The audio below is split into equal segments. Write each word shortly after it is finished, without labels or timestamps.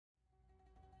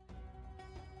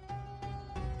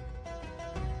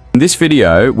In this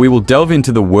video, we will delve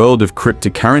into the world of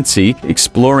cryptocurrency,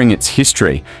 exploring its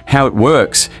history, how it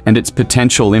works, and its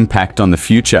potential impact on the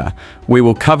future. We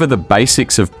will cover the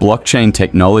basics of blockchain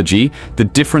technology, the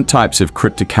different types of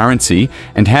cryptocurrency,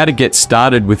 and how to get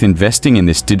started with investing in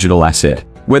this digital asset.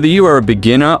 Whether you are a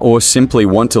beginner or simply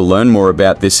want to learn more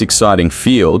about this exciting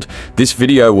field, this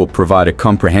video will provide a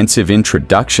comprehensive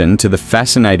introduction to the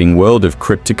fascinating world of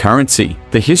cryptocurrency.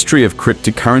 The history of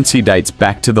cryptocurrency dates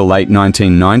back to the late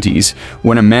 1990s,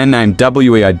 when a man named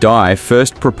W.E.I. Dye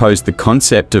first proposed the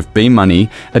concept of B-money,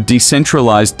 a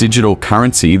decentralized digital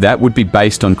currency that would be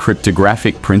based on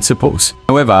cryptographic principles.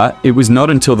 However, it was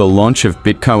not until the launch of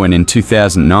Bitcoin in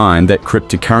 2009 that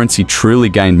cryptocurrency truly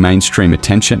gained mainstream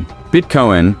attention.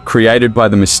 Bitcoin, created by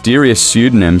the mysterious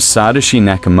pseudonym Satoshi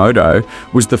Nakamoto,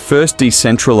 was the first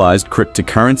decentralized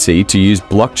cryptocurrency to use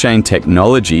blockchain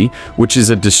technology, which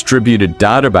is a distributed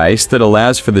database that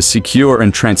allows for the secure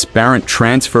and transparent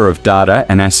transfer of data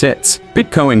and assets.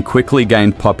 Bitcoin quickly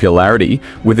gained popularity,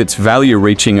 with its value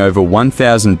reaching over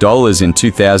 $1,000 in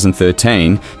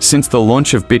 2013. Since the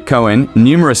launch of Bitcoin,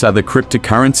 numerous other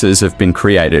cryptocurrencies have been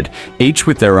created, each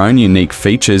with their own unique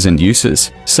features and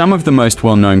uses. Some of the most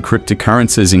well-known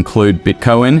cryptocurrencies include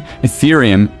Bitcoin,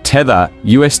 Ethereum, Tether,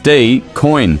 USD,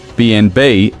 Coin,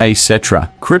 BNB,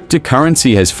 etc.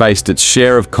 Cryptocurrency has faced its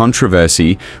share of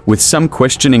controversy, with some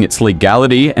questioning its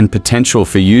legality and potential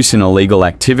for use in illegal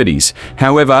activities.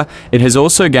 However, it has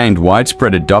also gained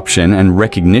widespread adoption and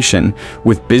recognition,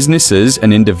 with businesses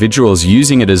and individuals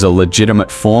using it as a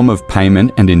legitimate form of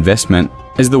payment and investment.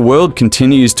 As the world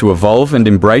continues to evolve and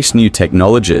embrace new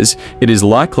technologies, it is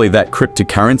likely that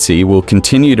cryptocurrency will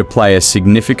continue to play a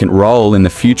significant role in the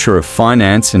future of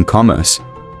finance and commerce.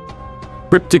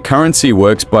 Cryptocurrency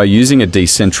works by using a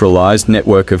decentralized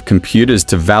network of computers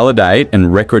to validate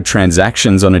and record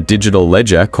transactions on a digital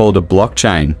ledger called a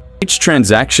blockchain. Each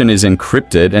transaction is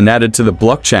encrypted and added to the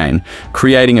blockchain,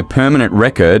 creating a permanent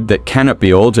record that cannot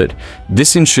be altered.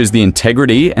 This ensures the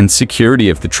integrity and security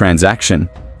of the transaction.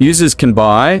 Users can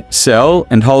buy, sell,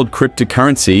 and hold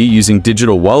cryptocurrency using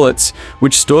digital wallets,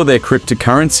 which store their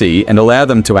cryptocurrency and allow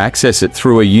them to access it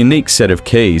through a unique set of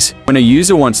keys. When a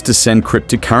user wants to send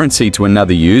cryptocurrency to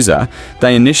another user,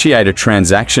 they initiate a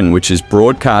transaction which is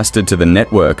broadcasted to the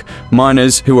network.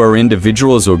 Miners, who are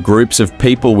individuals or groups of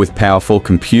people with powerful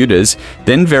computers,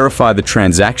 then verify the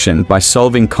transaction by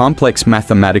solving complex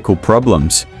mathematical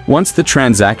problems. Once the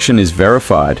transaction is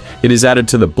verified, it is added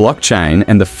to the blockchain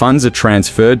and the funds are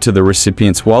transferred to the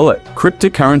recipient's wallet.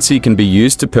 Cryptocurrency can be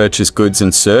used to purchase goods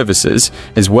and services,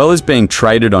 as well as being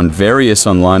traded on various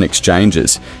online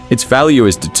exchanges. Its value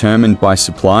is determined by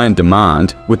supply and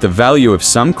demand, with the value of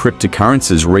some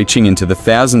cryptocurrencies reaching into the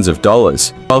thousands of dollars.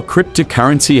 While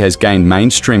cryptocurrency has gained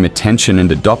mainstream attention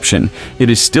and adoption, it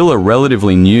is still a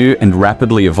relatively new and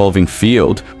rapidly evolving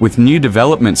field, with new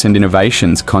developments and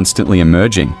innovations constantly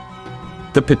emerging.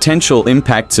 The potential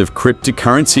impacts of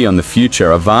cryptocurrency on the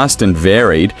future are vast and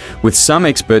varied, with some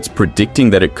experts predicting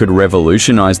that it could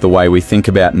revolutionize the way we think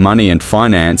about money and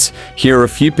finance. Here are a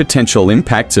few potential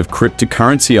impacts of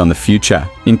cryptocurrency on the future.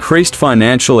 Increased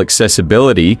financial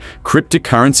accessibility.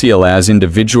 Cryptocurrency allows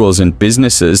individuals and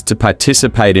businesses to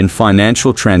participate in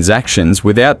financial transactions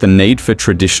without the need for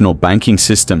traditional banking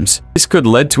systems. This could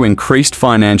lead to increased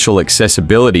financial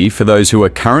accessibility for those who are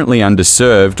currently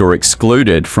underserved or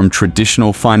excluded from traditional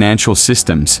financial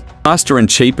systems. Faster and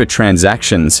cheaper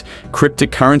transactions.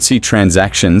 Cryptocurrency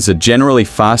transactions are generally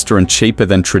faster and cheaper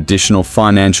than traditional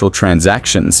financial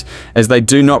transactions, as they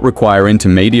do not require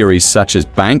intermediaries such as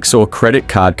banks or credit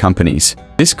card companies.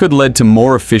 This could lead to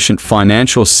more efficient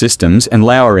financial systems and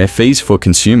lower fees for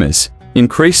consumers.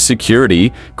 Increased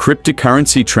security.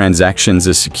 Cryptocurrency transactions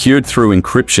are secured through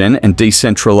encryption and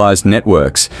decentralized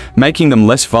networks, making them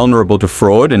less vulnerable to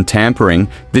fraud and tampering.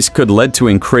 This could lead to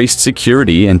increased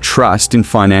security and trust in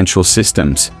financial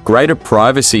systems. Greater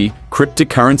privacy.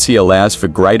 Cryptocurrency allows for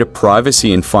greater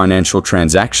privacy in financial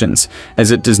transactions,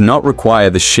 as it does not require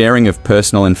the sharing of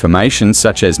personal information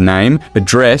such as name,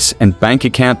 address, and bank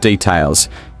account details.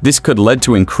 This could lead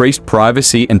to increased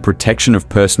privacy and protection of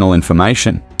personal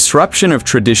information. Disruption of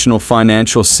traditional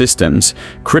financial systems.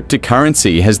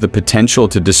 Cryptocurrency has the potential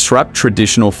to disrupt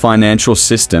traditional financial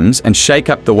systems and shake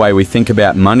up the way we think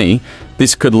about money.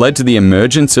 This could lead to the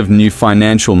emergence of new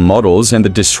financial models and the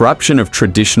disruption of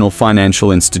traditional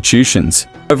financial institutions.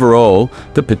 Overall,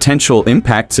 the potential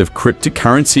impacts of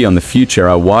cryptocurrency on the future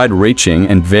are wide-reaching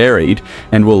and varied,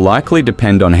 and will likely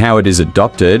depend on how it is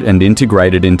adopted and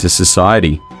integrated into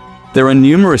society. There are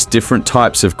numerous different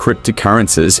types of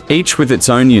cryptocurrencies, each with its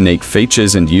own unique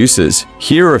features and uses.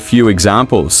 Here are a few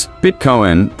examples.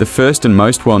 Bitcoin, the first and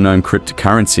most well-known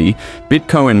cryptocurrency.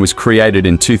 Bitcoin was created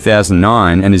in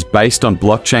 2009 and is based on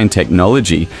blockchain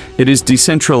technology. It is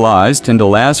decentralized and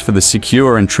allows for the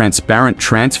secure and transparent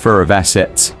transfer of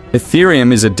assets.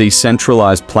 Ethereum is a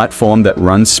decentralized platform that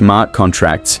runs smart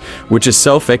contracts, which are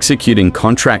self-executing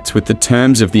contracts with the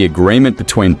terms of the agreement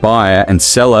between buyer and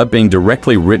seller being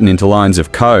directly written into lines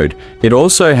of code. It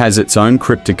also has its own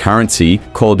cryptocurrency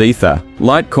called Ether.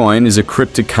 Litecoin is a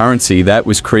cryptocurrency that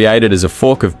was created as a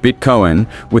fork of Bitcoin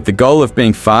with the goal of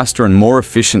being faster and more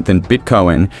efficient than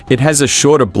Bitcoin. It has a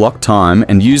shorter block time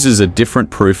and uses a different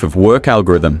proof of work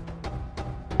algorithm.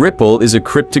 Ripple is a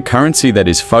cryptocurrency that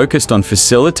is focused on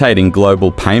facilitating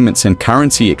global payments and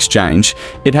currency exchange.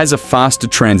 It has a faster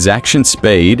transaction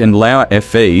speed and lower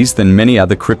fees than many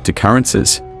other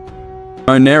cryptocurrencies.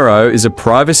 Monero is a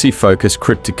privacy-focused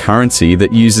cryptocurrency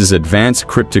that uses advanced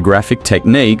cryptographic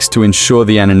techniques to ensure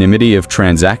the anonymity of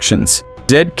transactions.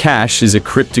 Zcash is a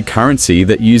cryptocurrency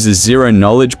that uses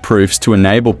zero-knowledge proofs to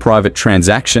enable private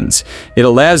transactions. It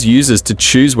allows users to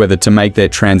choose whether to make their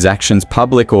transactions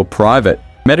public or private.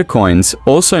 Metacoins,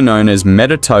 also known as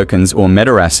meta tokens or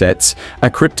meta assets, are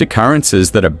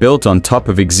cryptocurrencies that are built on top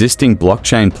of existing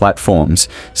blockchain platforms,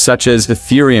 such as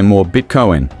Ethereum or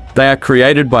Bitcoin. They are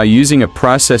created by using a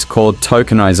process called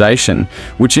tokenization,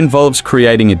 which involves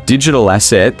creating a digital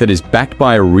asset that is backed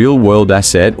by a real-world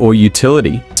asset or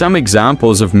utility. Some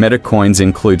examples of metacoins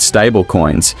include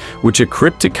stablecoins, which are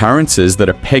cryptocurrencies that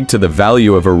are pegged to the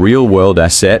value of a real-world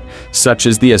asset, such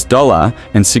as the US dollar,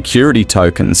 and security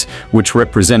tokens, which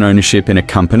represent ownership in a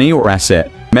company or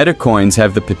asset. Metacoins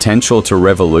have the potential to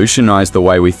revolutionize the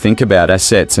way we think about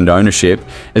assets and ownership,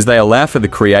 as they allow for the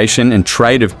creation and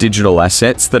trade of digital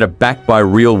assets that are backed by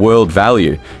real-world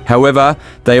value. However,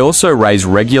 they also raise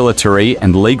regulatory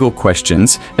and legal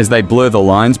questions as they blur the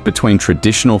lines between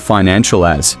traditional financial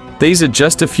assets. These are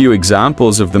just a few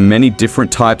examples of the many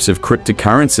different types of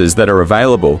cryptocurrencies that are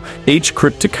available. Each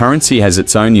cryptocurrency has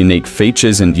its own unique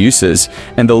features and uses,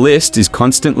 and the list is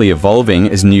constantly evolving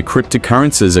as new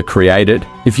cryptocurrencies are created.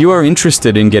 If you are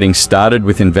interested in getting started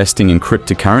with investing in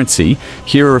cryptocurrency,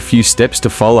 here are a few steps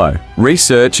to follow.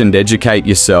 Research and educate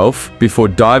yourself before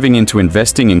diving into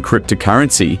investing in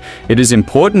cryptocurrency. It is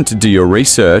important to do your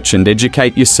research and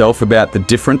educate yourself about the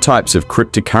different types of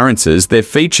cryptocurrencies, their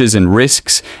features and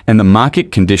risks, and the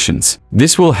market conditions.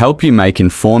 This will help you make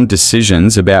informed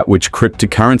decisions about which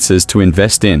cryptocurrencies to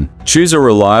invest in. Choose a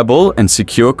reliable and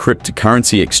secure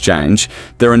cryptocurrency exchange.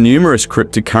 There are numerous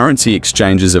cryptocurrency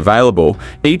exchanges available,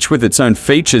 each with its own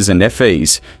features and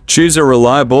fees. Choose a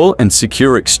reliable and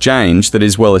secure exchange that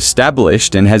is well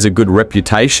established and has a good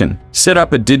reputation. Set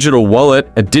up a digital wallet.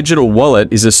 A digital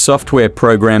wallet is a software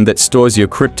program that stores your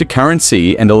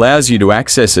cryptocurrency and allows you to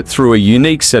access it through a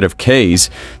unique set of keys.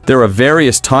 There are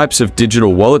various types of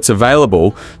digital wallets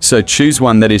available, so choose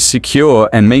one that is secure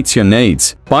and meets your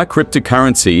needs. Buy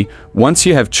cryptocurrency. Once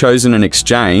you have chosen an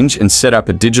exchange and set up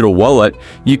a digital wallet,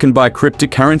 you can buy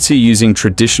cryptocurrency using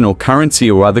traditional currency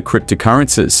or other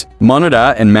cryptocurrencies.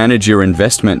 Monitor and manage your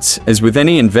investments. As with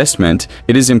any investment,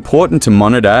 it is important to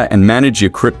monitor and manage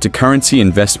your cryptocurrency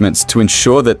investments to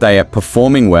ensure that they are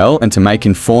performing well and to make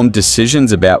informed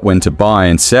decisions about when to buy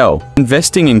and sell.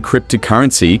 Investing in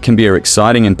cryptocurrency can be an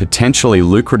exciting and potentially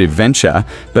lucrative venture,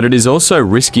 but it is also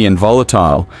risky and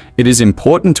volatile. It is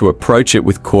important to approach it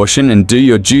with caution and do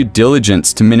your due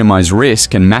diligence to minimize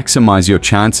risk and maximize your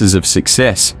chances of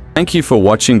success. Thank you for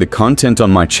watching the content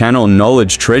on my channel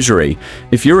Knowledge Treasury.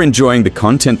 If you're enjoying the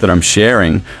content that I'm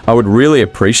sharing, I would really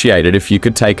appreciate it if you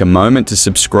could take a moment to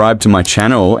subscribe to my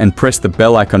channel and press the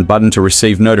bell icon button to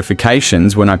receive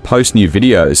notifications when I post new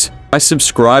videos. By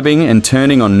subscribing and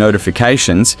turning on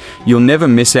notifications, you'll never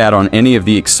miss out on any of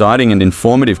the exciting and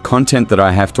informative content that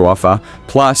I have to offer.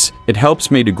 Plus, it helps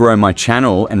me to grow my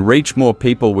channel and reach more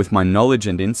people with my knowledge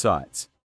and insights.